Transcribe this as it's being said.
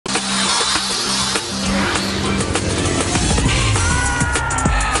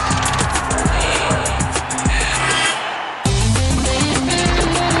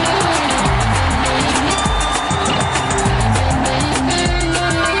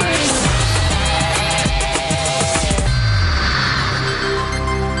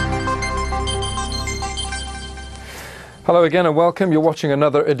Hello again and welcome. You're watching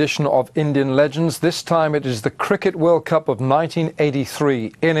another edition of Indian Legends. This time it is the Cricket World Cup of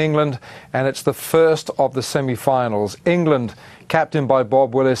 1983 in England, and it's the first of the semi-finals. England captained by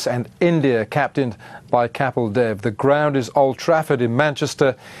Bob Willis and India captained by Kapil Dev. The ground is Old Trafford in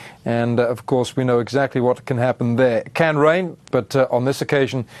Manchester, and of course we know exactly what can happen there. It can rain, but on this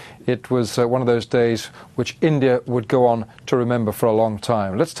occasion it was one of those days which India would go on to remember for a long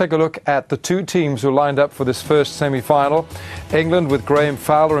time. Let's take a look at the two teams who lined up for this first semi-final. England with Graham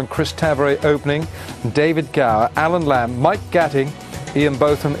Fowler and Chris Tavare opening, David Gower, Alan Lamb, Mike Gatting, Ian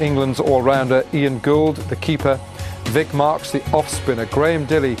Botham, England's all-rounder, Ian Gould, the keeper, Vic Marks, the off-spinner, Graham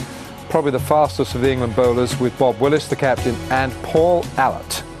Dilley, probably the fastest of the England bowlers, with Bob Willis, the captain, and Paul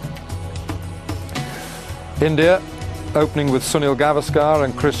Allott. India opening with Sunil Gavaskar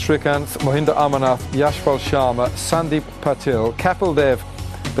and Chris Srikanth, Mohinder Amarnath, Yashpal Sharma, Sandeep Patil, Kapil Dev,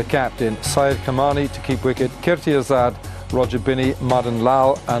 the captain, Syed Kamani to keep wicket, Kirti Azad, Roger Binney, Madan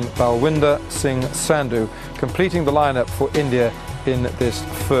Lal and Balwinder Singh Sandhu, completing the lineup for India in this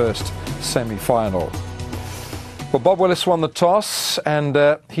first semi-final. Well, Bob Willis won the toss and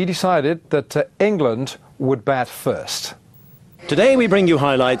he decided that England would bat first. Today we bring you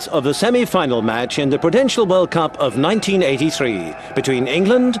highlights of the semi-final match in the Prudential World Cup of 1983 between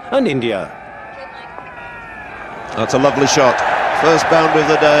England and India. That's a lovely shot. First boundary of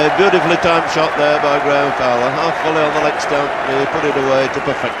the day. Beautifully timed shot there by Graham Fowler. Half volley on the leg stump. He put it away to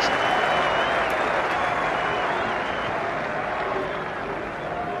perfection.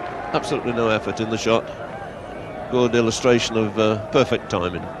 Absolutely no effort in the shot. Good illustration of perfect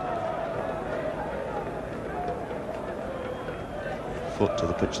timing. Foot to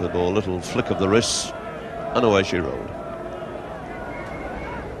the pitch of the ball, little flick of the wrists, and away she rolled.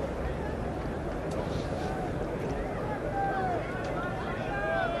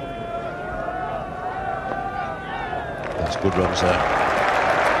 That's good runs there.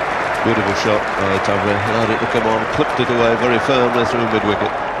 Beautiful shot by Tavare. Allowed it to come on, clipped it away very firmly through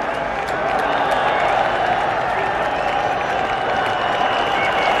mid-wicket.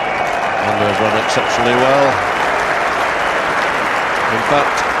 And they've run exceptionally well. In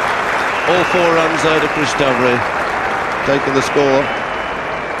fact, all 4 runs there to Chris Tavare, taking the score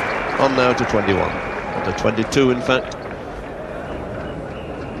on now to 21, to 22 in fact.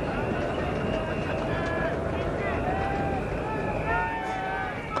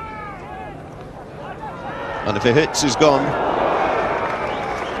 And if he hits, he's gone.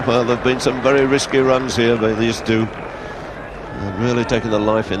 Well, there have been some very risky runs here by these two. They're really taking the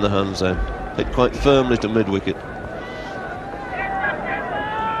life in the hands there. Hit quite firmly to mid-wicket.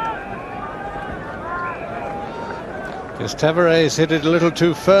 Because Tavare's hit it a little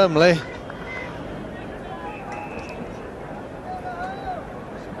too firmly.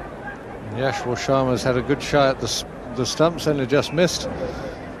 Yashpal Sharma's had a good shot at the stumps, only just missed.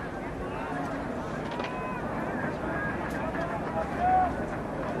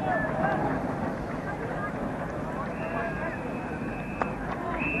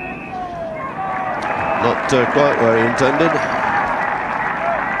 Not quite where he intended.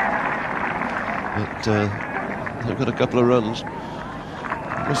 But they've got a couple of runs.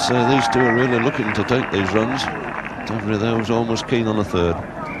 I must say these two are really looking to take these runs. Tavare there was almost keen on a third.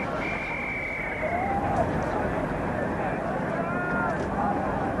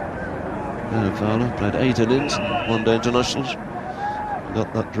 Fowler played 8 innings, one-day internationals.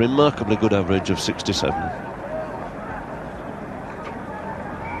 Got that remarkably good average of 67.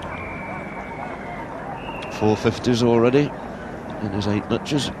 Four 50s already in his 8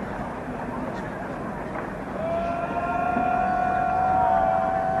 matches.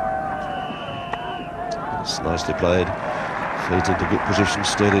 It's nicely played. Feet into good position,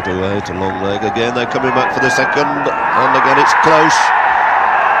 steered it away to long leg. Again, they're coming back for the second, and again it's close.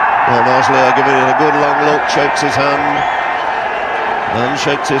 Well, Noslia giving it a good long look, shakes his hand, and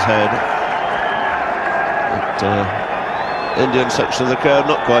shakes his head. But Indian section of the crowd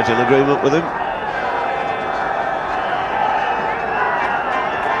not quite in agreement with him.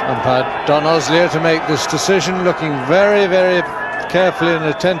 Umpire Don Oslier to make this decision, looking very, very carefully and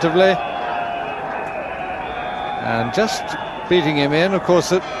attentively. And just beating him in, of course,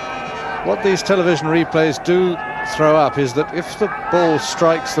 that what these television replays do throw up is that if the ball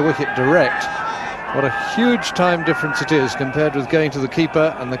strikes the wicket direct, what a huge time difference it is compared with going to the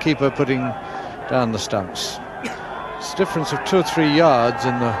keeper and the keeper putting down the stumps. It's a difference of 2 or 3 yards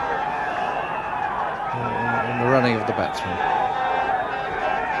in the running of the batsman.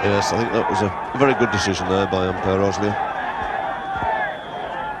 Yes, I think that was a very good decision there by umpire Oslier.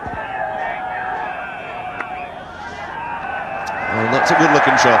 And that's a good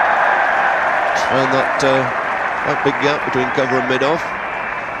looking shot. Found that That big gap between cover and mid-off.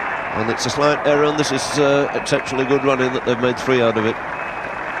 And it's a slight error, and this is exceptionally good running that they've made 3 out of it.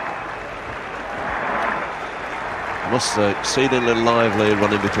 I must say, exceedingly lively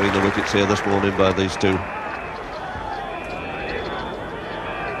running between the wickets here this morning by these two.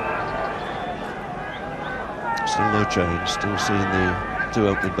 Still no change, still seeing the 2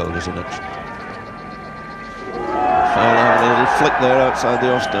 opening bowlers in action. Fowler having a little flick there outside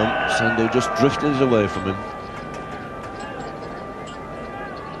the off stump. Sandhu just drifted away from him.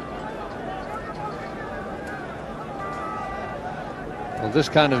 Well, this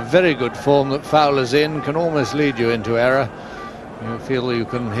kind of very good form that Fowler's in can almost lead you into error. You feel you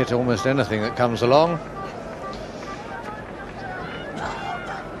can hit almost anything that comes along.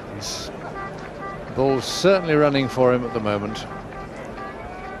 This ball's certainly running for him at the moment.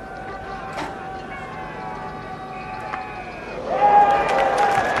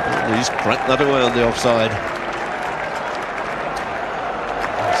 He's cracked that away on the offside.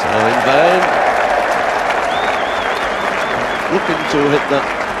 So in vain. Looking to hit that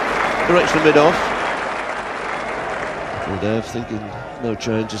direction of mid-off. Dev thinking no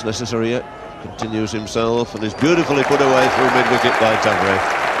change is necessary yet. Continues himself and is beautifully put away through mid-wicket by Tavare.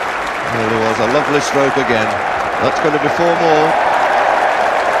 Really was a lovely stroke again. That's going to be 4 more.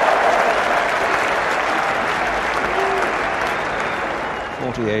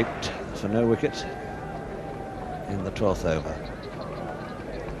 For no wicket in the 12th over.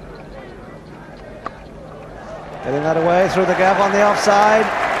 Getting that away through the gap on the offside.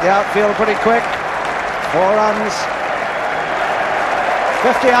 The outfield pretty quick. 4 runs.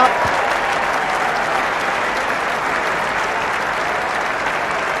 50 up.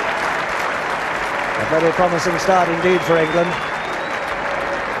 A very promising start indeed for England.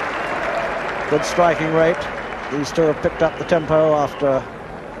 Good striking rate. These two have picked up the tempo after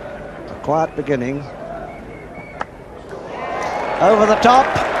a quiet beginning. Over the top.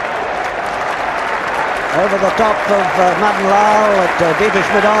 Over the top of Madan Lal at deepish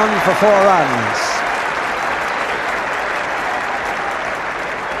mid-on for 4 runs.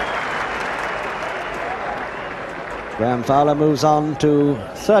 Graham Fowler moves on to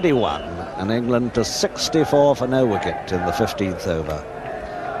 31 and England to 64 for no wicket in the 15th over.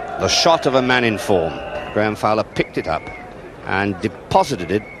 The shot of a man in form. Graham Fowler picked it up and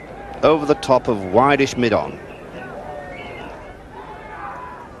deposited it over the top of wideish mid-on.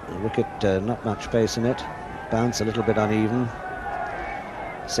 Wicket, not much pace in it. Bounce a little bit uneven.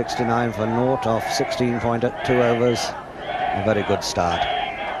 69 for naught off 16.2 overs. A very good start.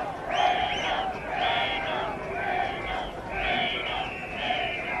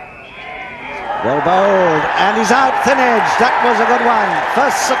 Well bowled, and he's out, thin edge. That was a good one.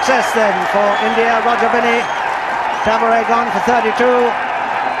 First success then for India. Roger Binny. Tavare gone for 32.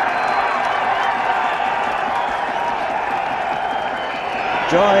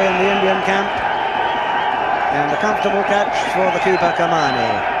 Joy in the Indian camp, and a comfortable catch for the keeper Kamani.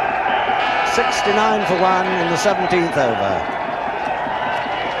 69 for 1 in the 17th over.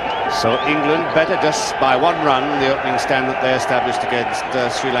 So England better just by 1 run the opening stand that they established against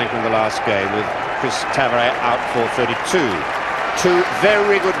Sri Lanka in the last game, with Chris Tavare out for 32. 2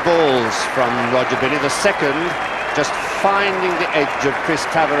 very good balls from Roger Binny. The second just finding the edge of Chris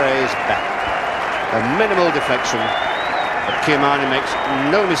Tavare's back. A minimal deflection. But Kiamani makes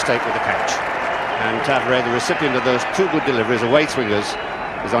no mistake with the catch. And Tavare, the recipient of those 2 good deliveries, away swingers,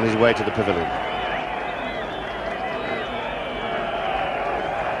 is on his way to the pavilion.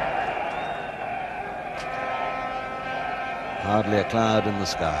 Hardly a cloud in the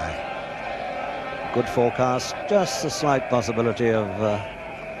sky. Good forecast, just a slight possibility of,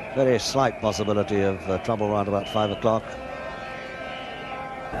 very slight possibility of trouble around about 5 o'clock.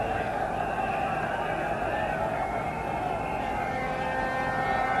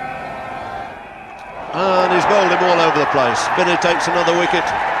 And he's bowled him all over the place. Binny takes another wicket.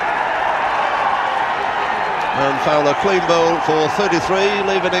 And Fowler clean bowl for 33,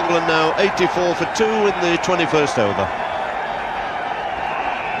 leaving England now 84 for 2 in the 21st over.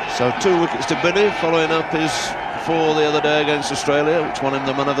 So 2 wickets to Binny, following up his 4 the other day against Australia, which won him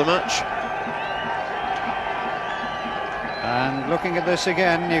the man of the match. And looking at this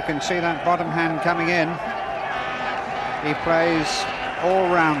again, you can see that bottom hand coming in. He plays all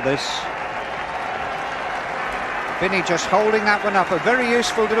round this. Binny just holding that one up, a very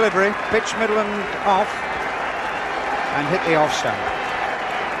useful delivery, pitch middle and off, and hit the off stump.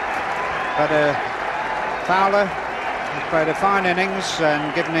 But Fowler has played a fine innings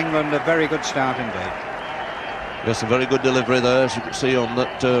and given England a very good start indeed. Yes, a very good delivery there, as you can see on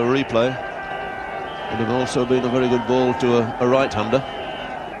that replay. Would have also been a very good ball to a right-hander.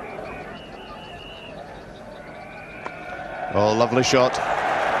 Oh, lovely shot.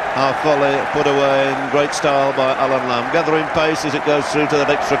 Half volley put away in great style by Alan Lamb, gathering pace as it goes through to that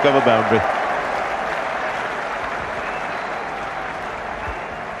extra cover boundary.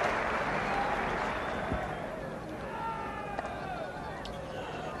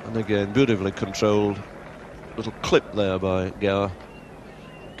 And again, beautifully controlled. Little clip there by Gower.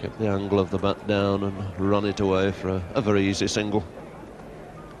 Kept the angle of the bat down and run it away for a very easy single.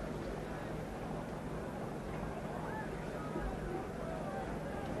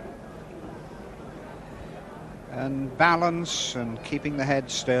 And balance and keeping the head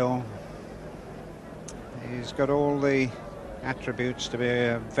still. He's got all the attributes to be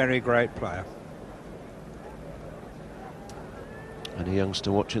a very great player. Any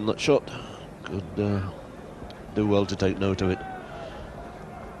youngster watching that shot could do well to take note of it.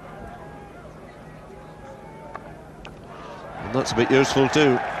 And that's a bit useful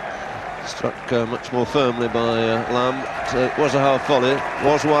too. Struck much more firmly by Lamb. So it was a half volley,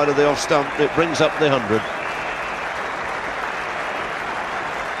 was wide of the off stump. It brings up the 100.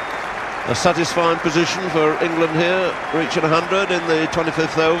 A satisfying position for England here, reaching 100 in the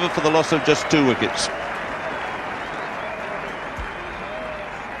 25th over for the loss of just 2 wickets.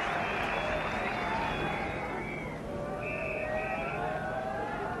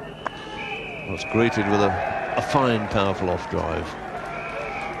 Was greeted with a fine, powerful off drive.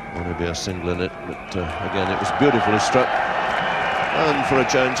 Want to be a single in it, but again, it was beautifully struck, and for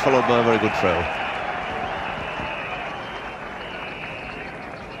a change, followed by a very good throw.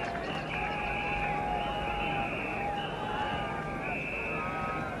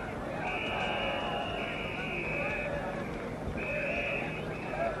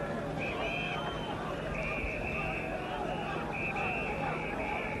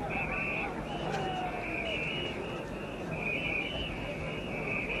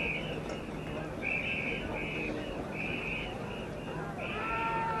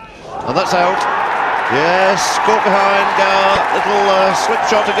 And that's out. Yes, caught behind Gower. Little slip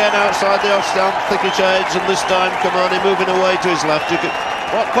shot again outside the off stump. Thickish edge, and this time Kamani moving away to his left. Took it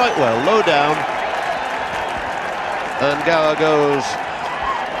quite well, low down. And Gower goes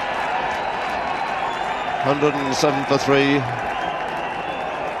 107 for 3.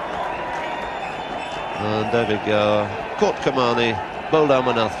 And David Gower caught Kamani, bowled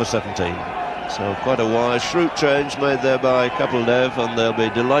Amarnath for 17. So quite a wise, shrewd change made there by Kapil Dev, and they'll be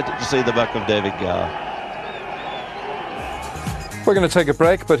delighted to see the back of David Gower. We're going to take a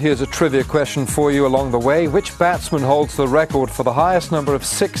break, but here's a trivia question for you along the way. Which batsman holds the record for the highest number of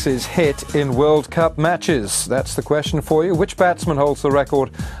sixes hit in World Cup matches? That's the question for you. Which batsman holds the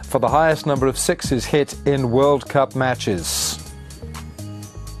record for the highest number of sixes hit in World Cup matches?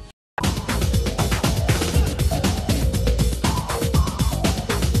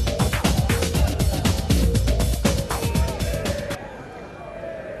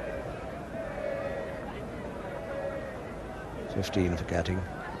 For Gatting.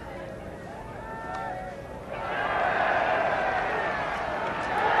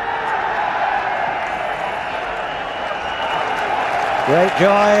 Great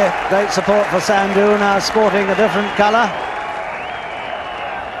joy, great support for Sandhu, now sporting a different colour.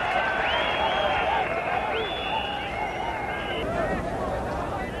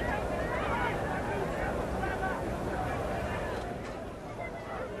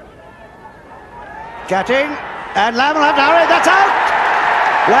 Gatting. And Lamb will have to hurry, that's out!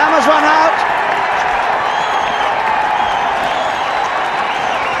 Lamb has run out.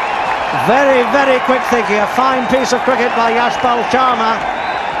 Very, very quick thinking, a fine piece of cricket by Yashpal Sharma.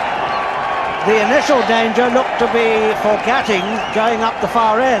 The initial danger looked to be for Gatting going up the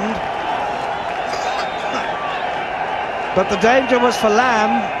far end. But the danger was for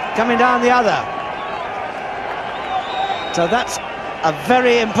Lamb coming down the other. So that's a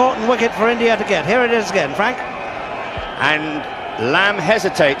very important wicket for India to get. Here it is again, Frank. And Lamb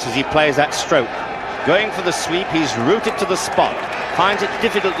hesitates as he plays that stroke. Going for the sweep, he's rooted to the spot. Finds it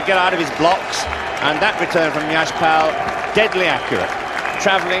difficult to get out of his blocks, and that return from Yashpal, deadly accurate.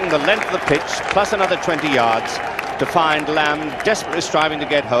 Travelling the length of the pitch, plus another 20 yards, to find Lamb desperately striving to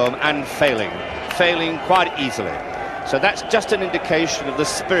get home and failing quite easily. So that's just an indication of the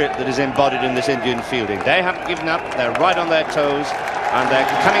spirit that is embodied in this Indian fielding. They haven't given up, they're right on their toes, and they're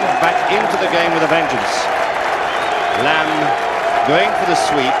coming back into the game with a vengeance. Lamb going for the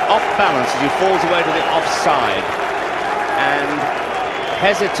sweep, off balance as he falls away to the offside, and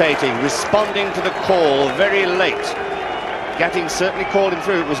hesitating, responding to the call very late. Gatting certainly called him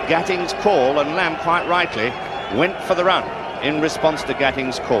through. It was Gatting's call, and Lamb quite rightly went for the run in response to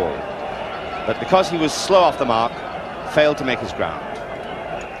Gatting's call. But because he was slow off the mark, failed to make his ground.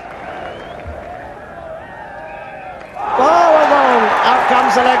 Oh,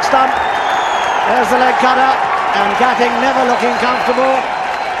 There's the leg stump. There's the leg cutter. And Gatting never looking comfortable.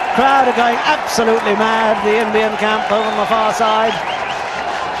 Crowd are going absolutely mad. The Indian camp over on the far side.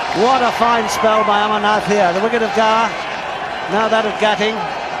 What a fine spell by Amarnath here. The wicket of Gar. Now that of Gatting.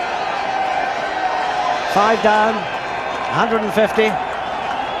 5 down. 150.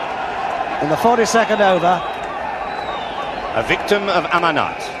 In the 42nd over. A victim of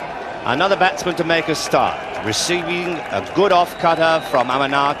Amarnath. Another batsman to make a start. Receiving a good off-cutter from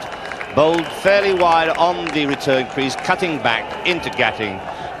Amarnath. Bowled fairly wide on the return crease, cutting back into Gatting.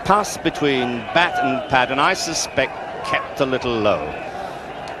 Pass between bat and pad, and I suspect kept a little low.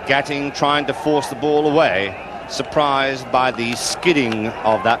 Gatting trying to force the ball away, surprised by the skidding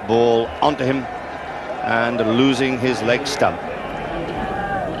of that ball onto him and losing his leg stump.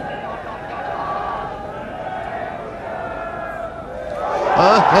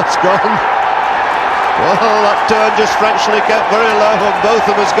 That's gone. Well, that turn just fractionally kept very low, and both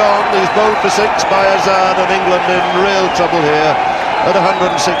of them has gone. He's bowled for 6 by Azad, and England in real trouble here at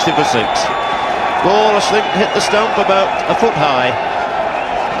 160 for 6. Ball, I think, hit the stump about a foot high,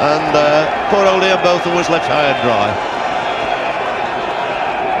 and poor old Ian Botham was left high and dry.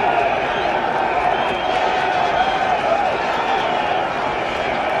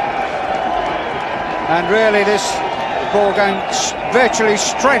 And really this ball going virtually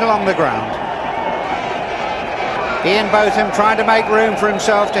straight along the ground. Ian Botham trying to make room for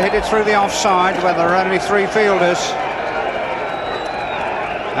himself to hit it through the offside where there are only 3 fielders.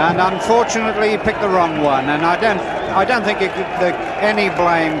 And unfortunately he picked the wrong one, and I don't think any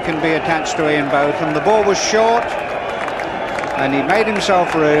blame can be attached to Ian Botham. The ball was short and he made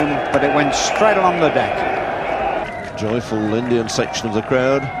himself room, but it went straight along the deck. Joyful Indian section of the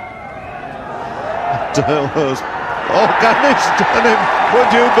crowd. Oh, Ghani's done him. Would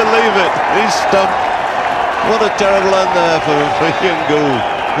you believe it? He's stumped. What a terrible end there for Ian Gould.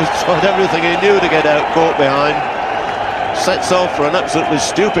 He's tried everything he knew to get out, caught behind. Sets off for an absolutely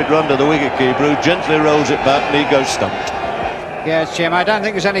stupid run to the wicketkeeper, who gently rolls it back, and he goes stumped. Yes, Jim, I don't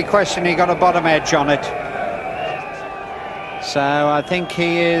think there's any question he got a bottom edge on it. So I think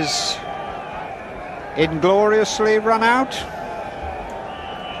he is ingloriously run out.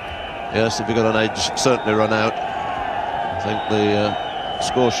 Yes, if he got an edge, certainly run out. I think the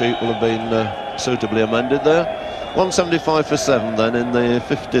score sheet will have been suitably amended there. 175 for 7 then in the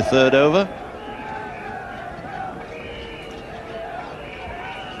 53rd over.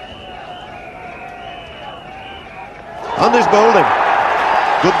 And he's bowling.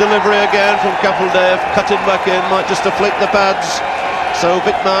 Good delivery again from Kapildev, cutting back in, might just have flicked the pads. So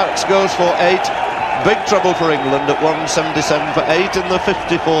Vic Marks goes for 8. Big trouble for England at 177 for 8 in the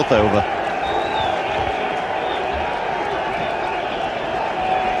 54th over.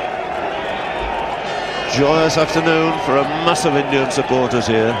 Joyous afternoon for a mass of Indian supporters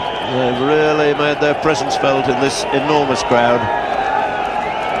here. They've really made their presence felt in this enormous crowd,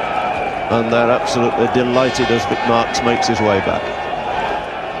 and they're absolutely delighted as Vic Marks makes his way back.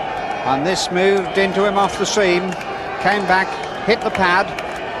 And this moved into him off the seam, came back, hit the pad,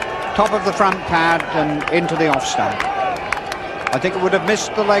 top of the front pad and into the off stump. I think it would have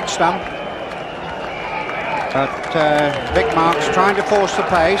missed the leg stump, but Vic Marks trying to force the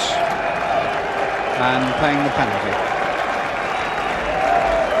pace and paying the penalty.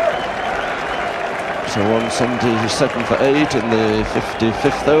 So 177 for 8 in the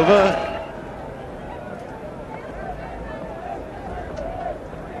 55th over.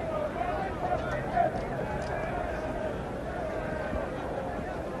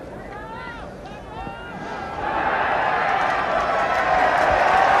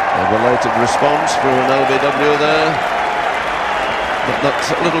 A belated response for an LBW there. But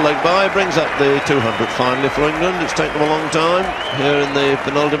that little leg by brings up the 200 finally for England. It's taken them a long time here in the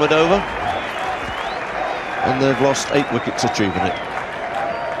penultimate over, and they've lost 8 wickets achieving it.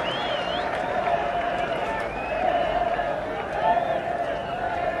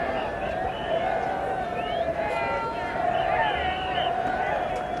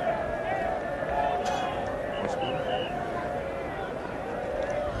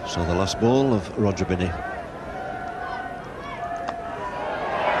 So the last ball of Roger Binney.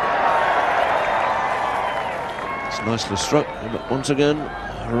 Nicely struck, but once again,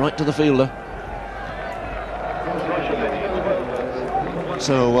 right to the fielder.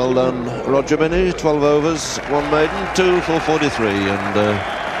 So well done, Roger Binney. 12 overs, 1 maiden, 2 for 43, and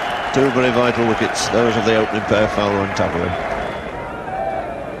 2 very vital wickets. Those of the opening pair, Fowler and Tavery.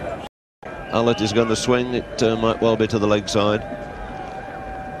 Allett is going to swing. It might well be to the leg side.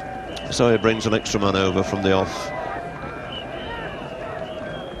 So he brings an extra man over from the off.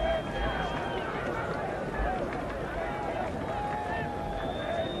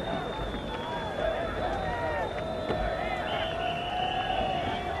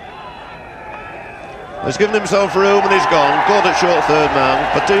 He's given himself room and he's gone. Caught at short third man.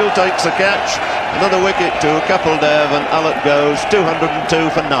 Patil takes the catch. Another wicket to Kapildev and out goes 202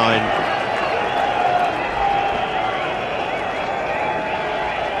 for 9.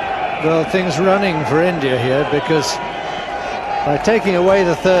 Well, things running for India here, because by taking away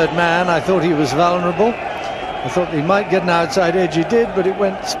the third man, I thought he was vulnerable. I thought he might get an outside edge. He did, but it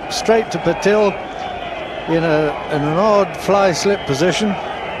went straight to Patil in an odd fly-slip position.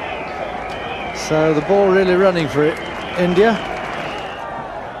 So the ball really running for India.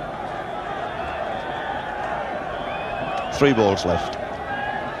 3 balls left.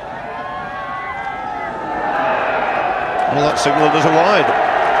 Well, that's signalled as a wide,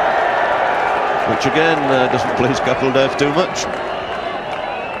 which again doesn't please Kapildev too much.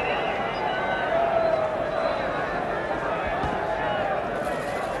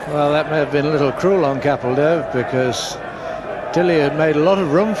 Well, that may have been a little cruel on Kapildev, because Dilly had made a lot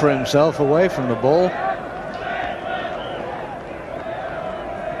of room for himself away from the ball.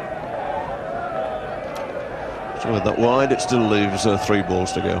 So with that wide, it still leaves 3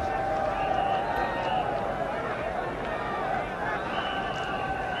 balls to go.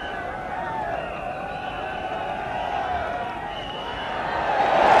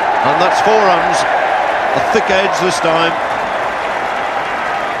 And that's 4 runs. A thick edge this time.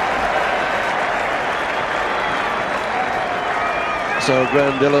 So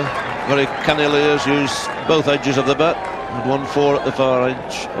Graham Diller very cannily has used both edges of the bat. Had 1-4 at the far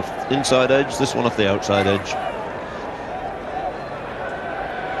edge, off inside edge, this one off the outside edge.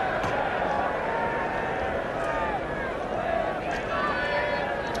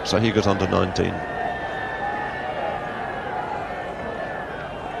 So he goes on to 19.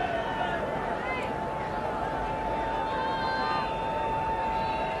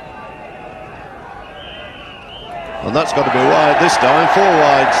 And that's got to be wide this time, 4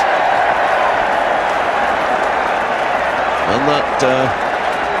 wides. And that,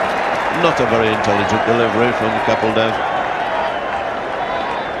 not a very intelligent delivery from Kapildev.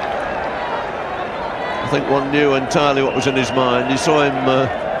 I think one knew entirely what was in his mind. He saw him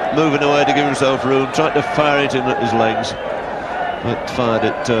moving away to give himself room, tried to fire it in at his legs, but fired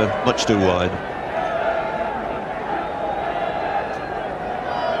it much too wide.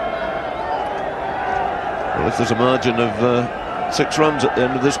 Well, if there's a margin of 6 runs at the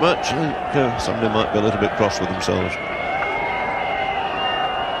end of this match, I think somebody might be a little bit cross with themselves.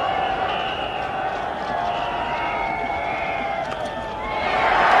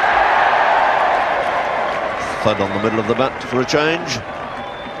 Thud on the middle of the bat for a change.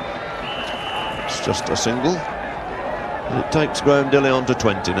 It's just a single. And it takes Graham Dilley on to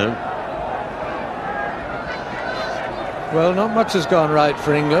 20 now. Well, not much has gone right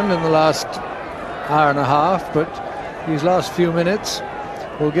for England in the last hour and a half, but these last few minutes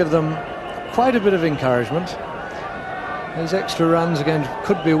will give them quite a bit of encouragement. Those extra runs again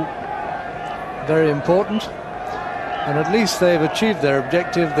could be very important, and at least they've achieved their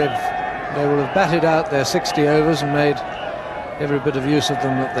objective. They will have batted out their 60 overs and made every bit of use of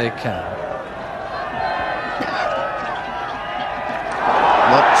them that they can.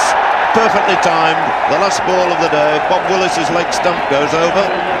 That's perfectly timed. The last ball of the day. Bob Willis's leg stump goes over.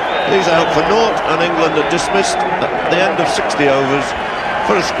 He's out for naught, and England are dismissed at the end of 60 overs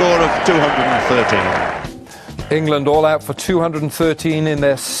for a score of 213. England all out for 213 in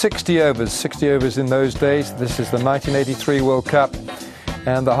their 60 overs. 60 overs in those days. This is the 1983 World Cup.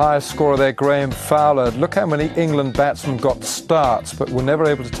 And the highest scorer there, Graham Fowler. Look how many England batsmen got starts, but were never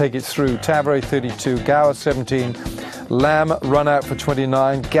able to take it through. Tavare 32, Gower 17, Lamb run out for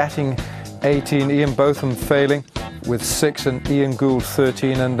 29, Gatting 18, Ian Botham failing with 6, and Ian Gould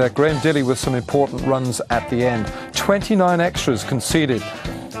 13, and Graham Dilley with some important runs at the end. 29 extras conceded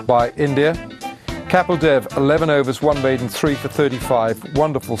by India. Kapildev 11 overs, 1 maiden, 3 for 35.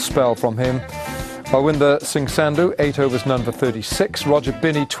 Wonderful spell from him. Balwinder Singh Sandhu, 8 overs, none for 36. Roger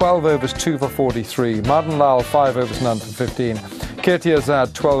Binney, 12 overs, 2 for 43. Madan Lal, 5 overs, none for 15. Kirti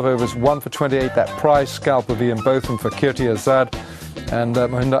Azad, 12 overs, 1 for 28. That prize scalp of Ian Botham for Kirti Azad. And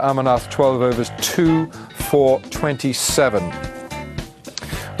Mahinda Amarnath, 12 overs, 2 for 27.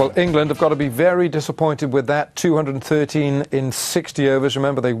 Well, England have got to be very disappointed with that. 213 in 60 overs.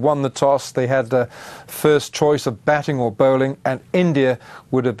 Remember, they won the toss. They had the first choice of batting or bowling, and India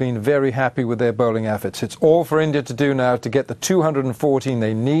would have been very happy with their bowling efforts. It's all for India to do now to get the 214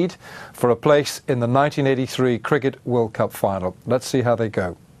 they need for a place in the 1983 Cricket World Cup final. Let's see how they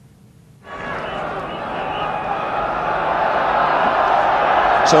go.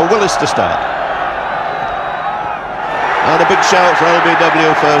 So Willis to start. And a big shout for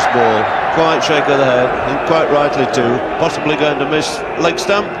LBW first ball. Quite shake of the head, and quite rightly too. Possibly going to miss leg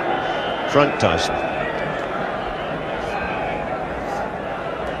stump. Frank Tyson.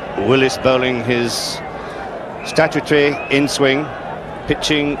 Willis bowling his statutory in-swing,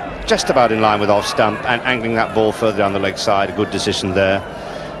 pitching just about in line with off-stump and angling that ball further down the leg side. A good decision there,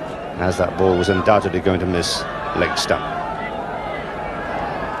 as that ball was undoubtedly going to miss leg stump.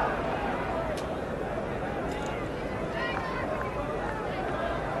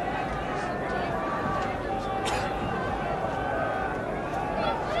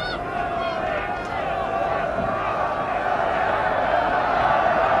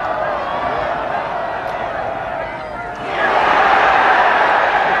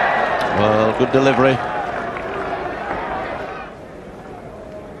 Well, good delivery.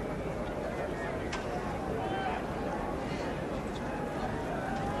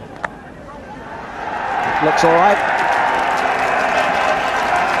 Looks all right.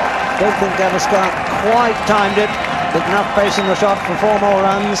 Don't think Gavaskar quite timed it. With enough pace in the shot for 4 more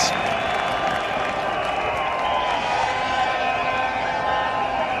runs.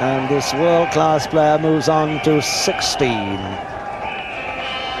 And this world-class player moves on to 16.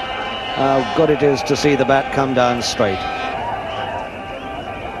 How good it is to see the bat come down straight.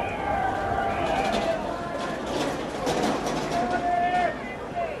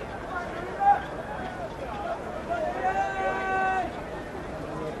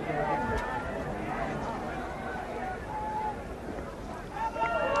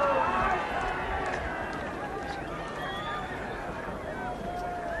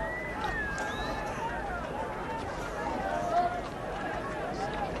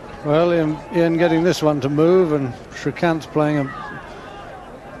 Well, Ian getting this one to move, and Shrikant playing a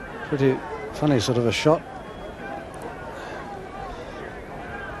pretty funny sort of a shot.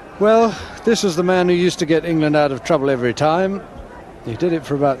 Well, this is the man who used to get England out of trouble every time. He did it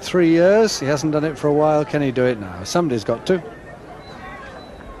for about 3 years. He hasn't done it for a while. Can he do it now? Somebody's got to.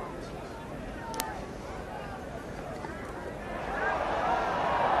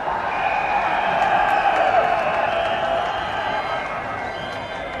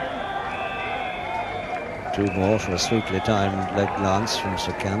 Two more for a sweetly timed leg glance from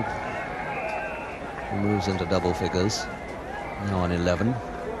Shrikant, who moves into double figures, now on 11.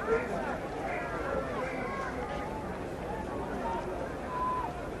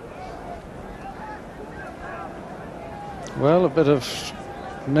 Well, a bit of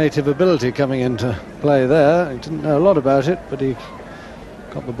native ability coming into play there. He didn't know a lot about it, but he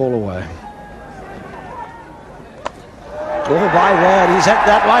got the ball away. Oh, my word, he's hit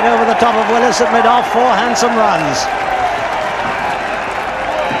that right over the top of Willis at mid-off. 4 handsome runs.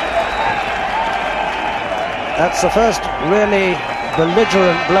 That's the first really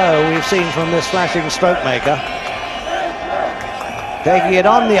belligerent blow we've seen from this flashing stroke maker. Taking it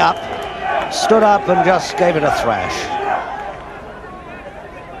on the up, stood up and just gave it a thrash.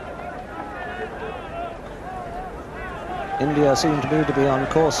 India seem to me to be on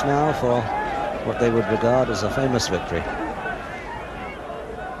course now for what they would regard as a famous victory.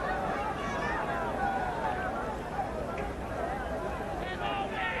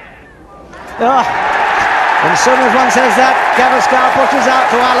 And as soon as one says that, Gavaskar pushes out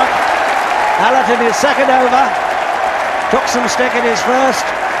to Allott. Allott in his second over. Took some stick in his first.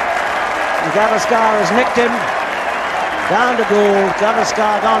 And Gavaskar has nicked him. Down to Gould.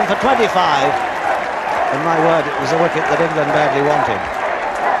 Gavaskar gone for 25. And my word, it was a wicket that England badly wanted.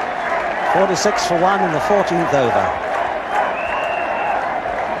 46 for 1 in the 14th over.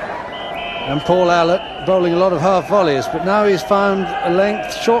 And Paul Allott bowling a lot of half volleys, but now he's found a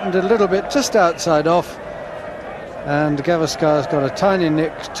length, shortened it a little bit, just outside off. And Gavaskar's got a tiny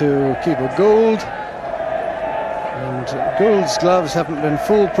nick to keeper Gould. And Gould's gloves haven't been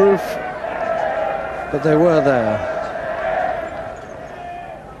foolproof, but they were there.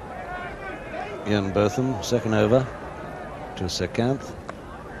 Ian Botham, second over to Shrikant. It's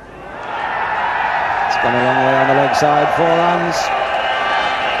gone a long way on the leg side, 4 runs.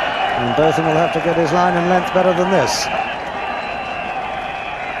 And Botham will have to get his line and length better than this.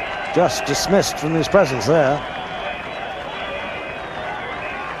 Just dismissed from his presence there.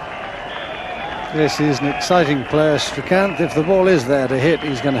 Yes, he's an exciting player, Shrikant. If the ball is there to hit,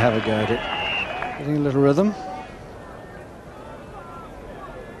 he's going to have a go at it. Getting a little rhythm.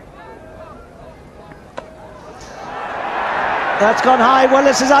 That's gone high.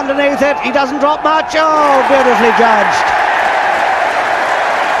 Willis is underneath it. He doesn't drop much. Oh, beautifully judged.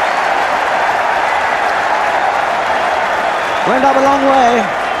 Went up a long way.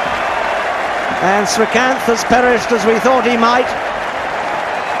 And Shrikant has perished as we thought he might.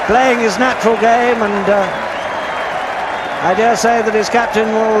 Playing his natural game, and I dare say that his captain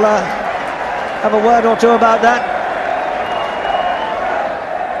will have a word or two about that.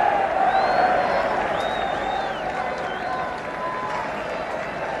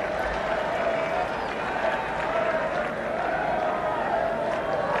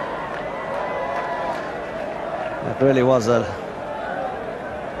 really was a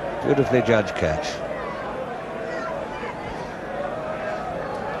beautifully judged catch.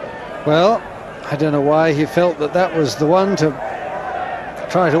 Well, I don't know why he felt that that was the one to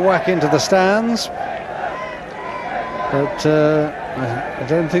try to whack into the stands, but I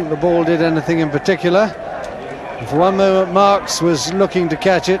don't think the ball did anything in particular. And for one moment Marks was looking to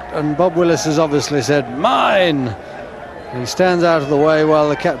catch it, and Bob Willis has obviously said, "Mine!" He stands out of the way while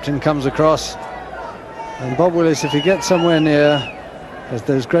the captain comes across, and Bob Willis, if he gets somewhere near, has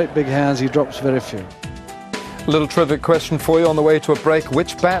those great big hands, he drops very few. Little trivia question for you on the way to a break.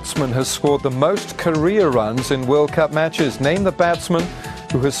 Which batsman has scored the most career runs in World Cup matches? Name the batsman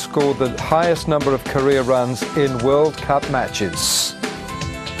who has scored the highest number of career runs in World Cup matches.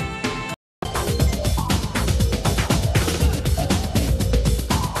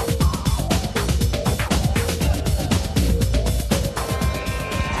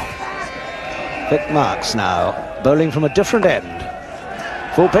 Vic Marks now, bowling from a different end.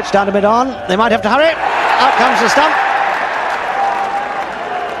 Full pitch down to mid-on. They might have to hurry. Out comes the stump.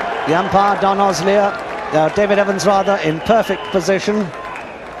 The umpire, Don Oslier, David Evans rather, in perfect position.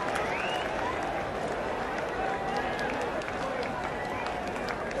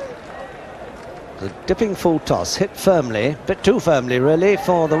 The dipping full toss, hit firmly, a bit too firmly really,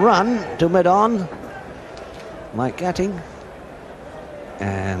 for the run to mid-on. Mike Gatting.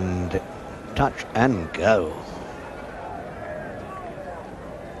 And touch and go.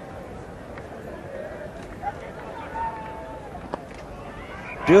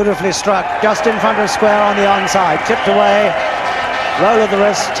 Beautifully struck, just in front of square on the onside, tipped away, roll of the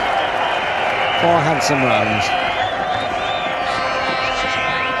wrist, 4 handsome runs.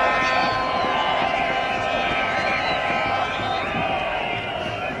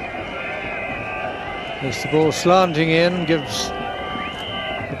 As the ball slanting in, gives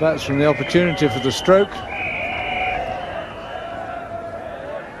the batsman the opportunity for the stroke.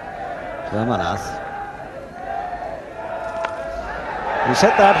 Ramanath. He's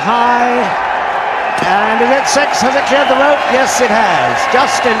hit that high, and is it 6? Has it cleared the rope? Yes, it has.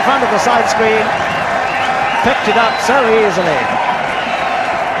 Just in front of the side screen. Picked it up so easily.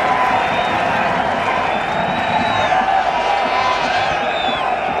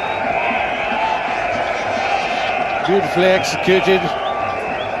 Beautifully executed.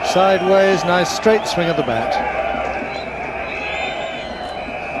 Sideways, nice straight swing of the bat.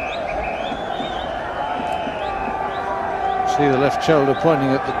 See the left shoulder pointing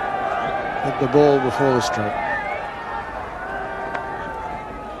at the ball before the stroke.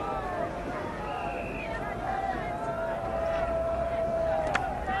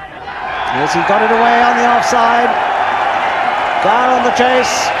 Yes, he got it away on the offside. Down on the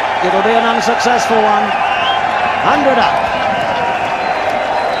chase. It'll be an unsuccessful one. 100 up.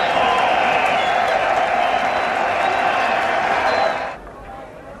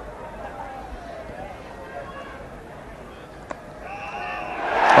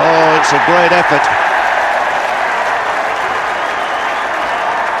 It's a great effort.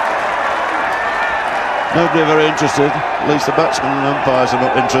 Nobody very interested, at least the batsmen and umpires are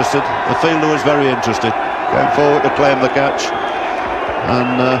not interested. The fielder was very interested, going forward to claim the catch,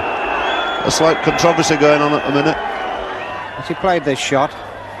 and a slight controversy going on at the minute. As he played this shot,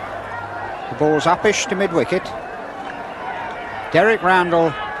 the ball's uppish to mid-wicket. Derek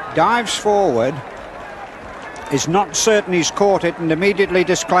Randall dives forward, is not certain he's caught it, and immediately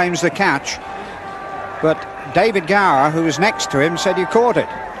disclaims the catch. But David Gower, who was next to him, said he caught it.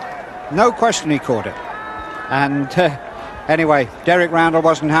 No question he caught it. And anyway, Derek Randall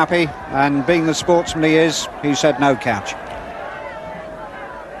wasn't happy, and being the sportsman he is, he said no catch.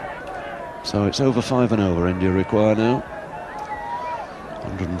 So it's over 5 and over. India require now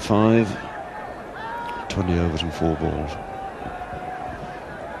 105, 20 overs and 4 balls.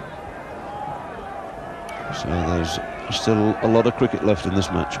 So there's still a lot of cricket left in this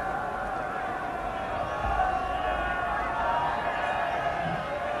match.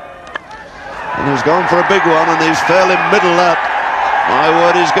 And he's gone for a big one, and he's fairly middle that. My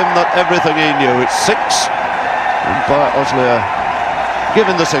word, he's given that everything he knew. It's 6. Umpire Oslier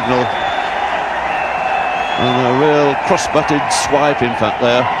giving the signal. And a real cross-butted swipe, in fact,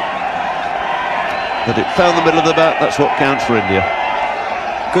 there. But it found the middle of the bat. That's what counts for India.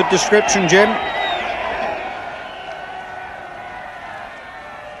 Good description, Jim.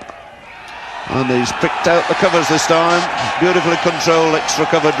 And he's picked out the covers this time. Beautifully controlled extra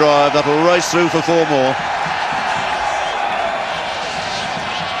cover drive. That'll race through for 4 more.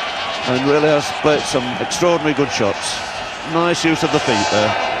 And really has played some extraordinary good shots. Nice use of the feet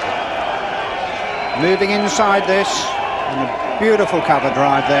there. Moving inside this, and a beautiful cover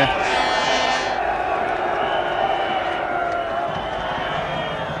drive there.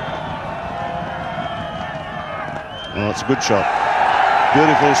 Oh, it's a good shot.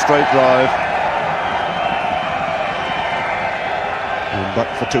 Beautiful straight drive. And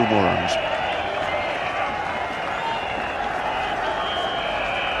back for 2 more runs.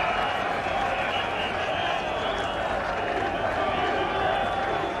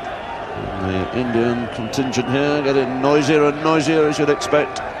 And the Indian contingent here getting noisier and noisier, as you'd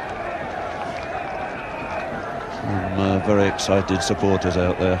expect. Some very excited supporters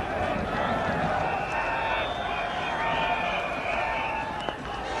out there.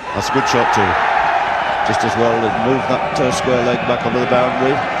 That's a good shot too. Just as well to move that square leg back onto the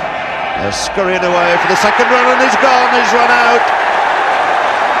boundary. They're scurrying away for the second run, and he's gone, he's run out.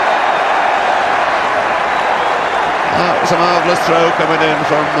 That was a marvellous throw coming in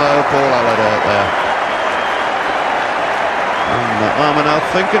from Paul Halliday there. And Armanath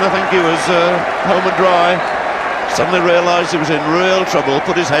thinking, I think he was home and dry. Suddenly realised he was in real trouble,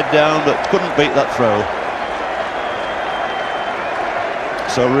 put his head down, but couldn't beat that throw.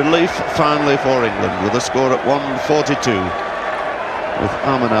 So relief finally for England with a score at 142, with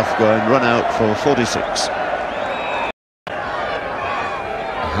Armanath going run out for 46.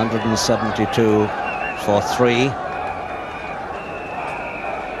 172 for 3.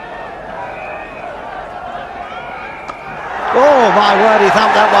 Oh my word, he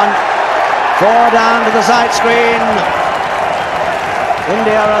thumped that one. 4 down to the side screen.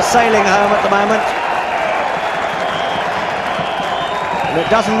 India are sailing home at the moment. And it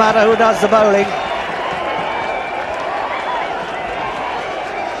doesn't matter who does the bowling.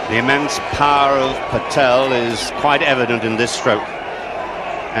 The immense power of Patel is quite evident in this stroke,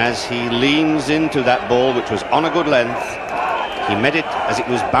 as he leans into that ball, which was on a good length. He met it as it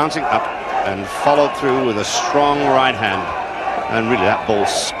was bouncing up and followed through with a strong right hand, and really that ball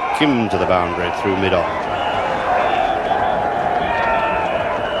skimmed to the boundary through mid-on.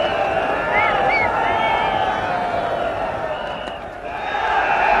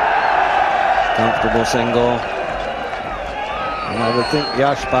 Comfortable single, and I would think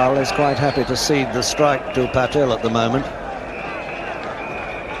Yashpal is quite happy to cede the strike to Patel at the moment.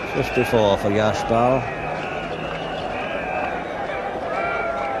 54 for Yashpal.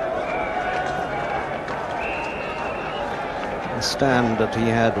 The stand that he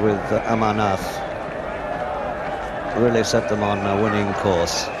had with Amarnath really set them on a winning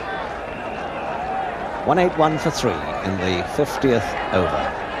course. 181 for 3 in the 50th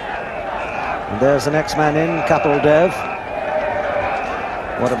over. And there's the next man in, Kapil Dev.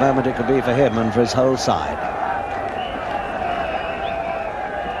 What a moment it could be for him and for his whole side.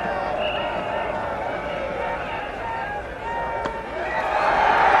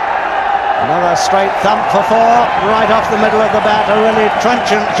 Another straight thump for 4, right off the middle of the bat. A really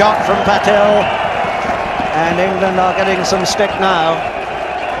trenchant shot from Patel. And England are getting some stick now.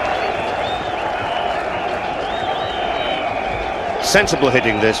 Sensible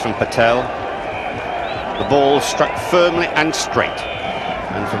hitting this from Patel. The ball struck firmly and straight,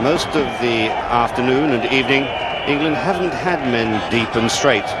 and for most of the afternoon and evening England haven't had men deep and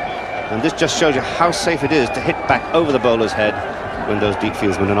straight, and this just shows you how safe it is to hit back over the bowler's head when those deep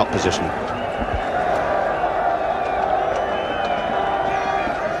fieldsmen are not positioned.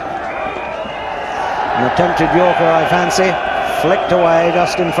 An attempted Yorker, I fancy, flicked away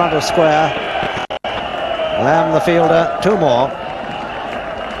just in front of square. Lamb the fielder, 2 more.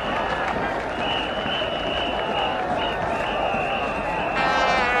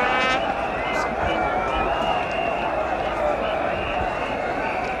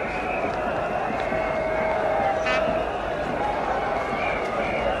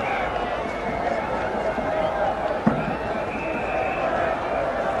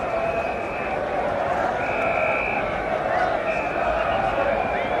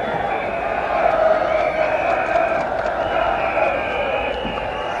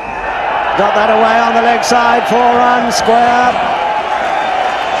 Got that away on the leg side, 4 runs, square.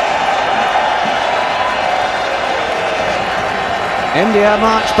 India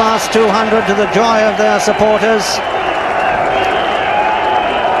march past 200 to the joy of their supporters.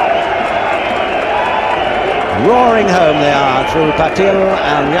 Roaring home they are through Patil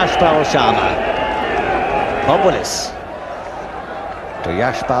and Yashpal Sharma. Bob Willis to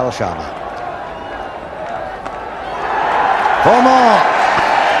Yashpal Sharma. 4 more.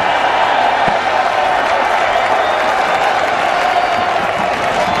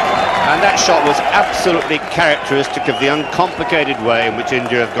 And that shot was absolutely characteristic of the uncomplicated way in which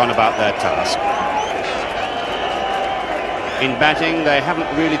India have gone about their task. In batting, they haven't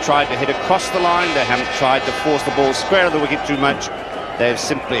really tried to hit across the line, they haven't tried to force the ball square of the wicket too much. They've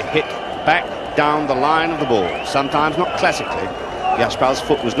simply hit back down the line of the ball, sometimes not classically. Yashpal's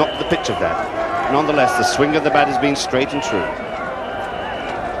foot was not the pitch of that. nonetheless, the swing of the bat has been straight and true.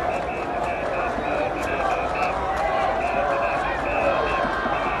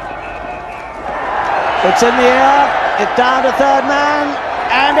 It's in the air, it's down to third man,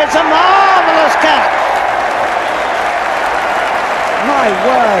 and it's a marvellous catch. My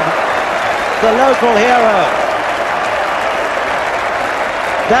word, the local hero.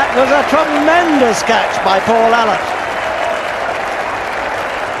 That was a tremendous catch by Paul Allott.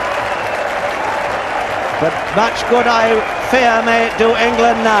 But much good, I fear, may it do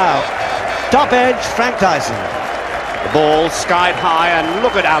England now. Top edge, Frank Tyson. The ball skied high, and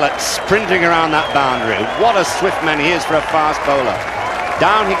look at Allott sprinting around that boundary. What a swift man he is for a fast bowler.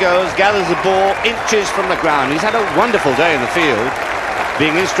 Down he goes, gathers the ball inches from the ground. He's had a wonderful day in the field,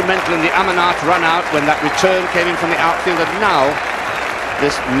 being instrumental in the Amanat run out when that return came in from the outfield, and now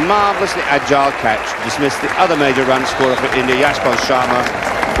this marvellously agile catch dismissed the other major run scorer for India, Yashpal Sharma,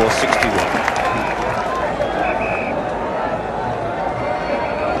 for 61.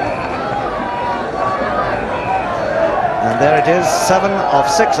 And there it is, 7 of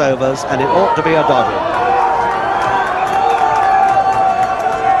 6 overs, and it ought to be a doddle.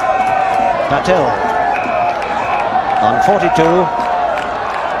 Patil on 42.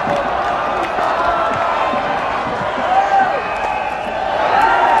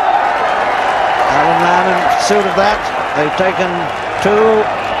 Suit of that, they've taken 2,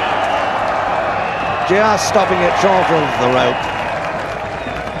 just stopping it short of the rope.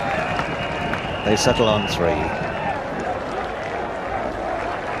 They settle on 3.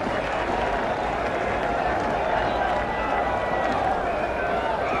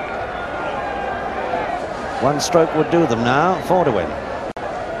 One stroke would do them now, 4 to win.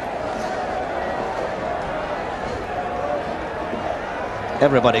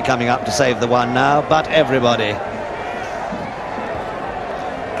 Everybody coming up to save the one now, but everybody.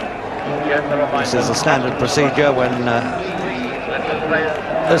 This is a standard procedure when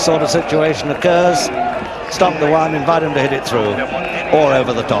this sort of situation occurs. Stop the one, invite him to hit it through, or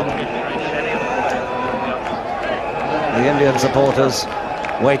over the top. The Indian supporters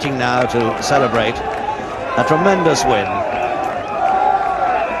waiting now to celebrate a tremendous win.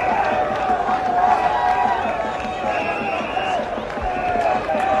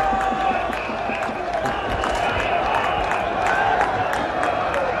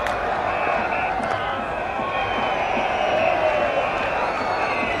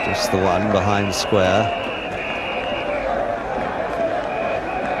 The one behind square.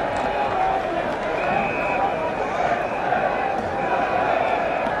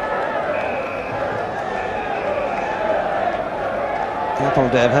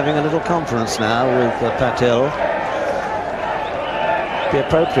 Dev having a little conference now with Patil. Be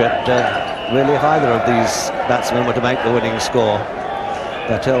appropriate, really, if either of these batsmen were to make the winning score.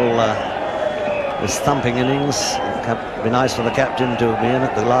 Patil, this thumping innings. It'd be nice for the captain to be in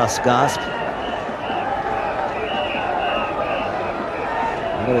at the last gasp.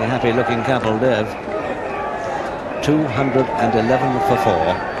 A very happy looking Kapil Dev. 211 for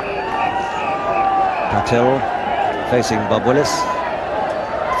 4. Patil facing Bob Willis.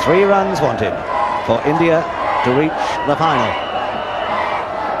 3 runs wanted for India to reach the final.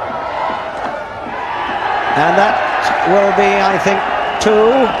 And that will be, I think, 2.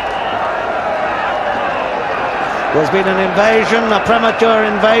 There's been an invasion, a premature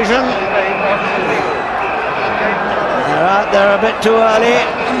invasion. They're a bit too early.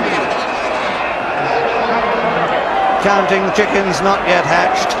 Counting chickens not yet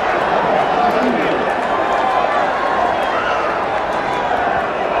hatched.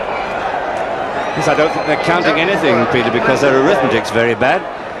 Yes, I don't think they're counting anything, Peter, because their arithmetic's very bad.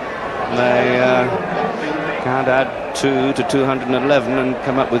 They can't add 2 to 211 and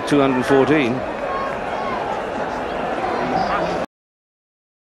come up with 214.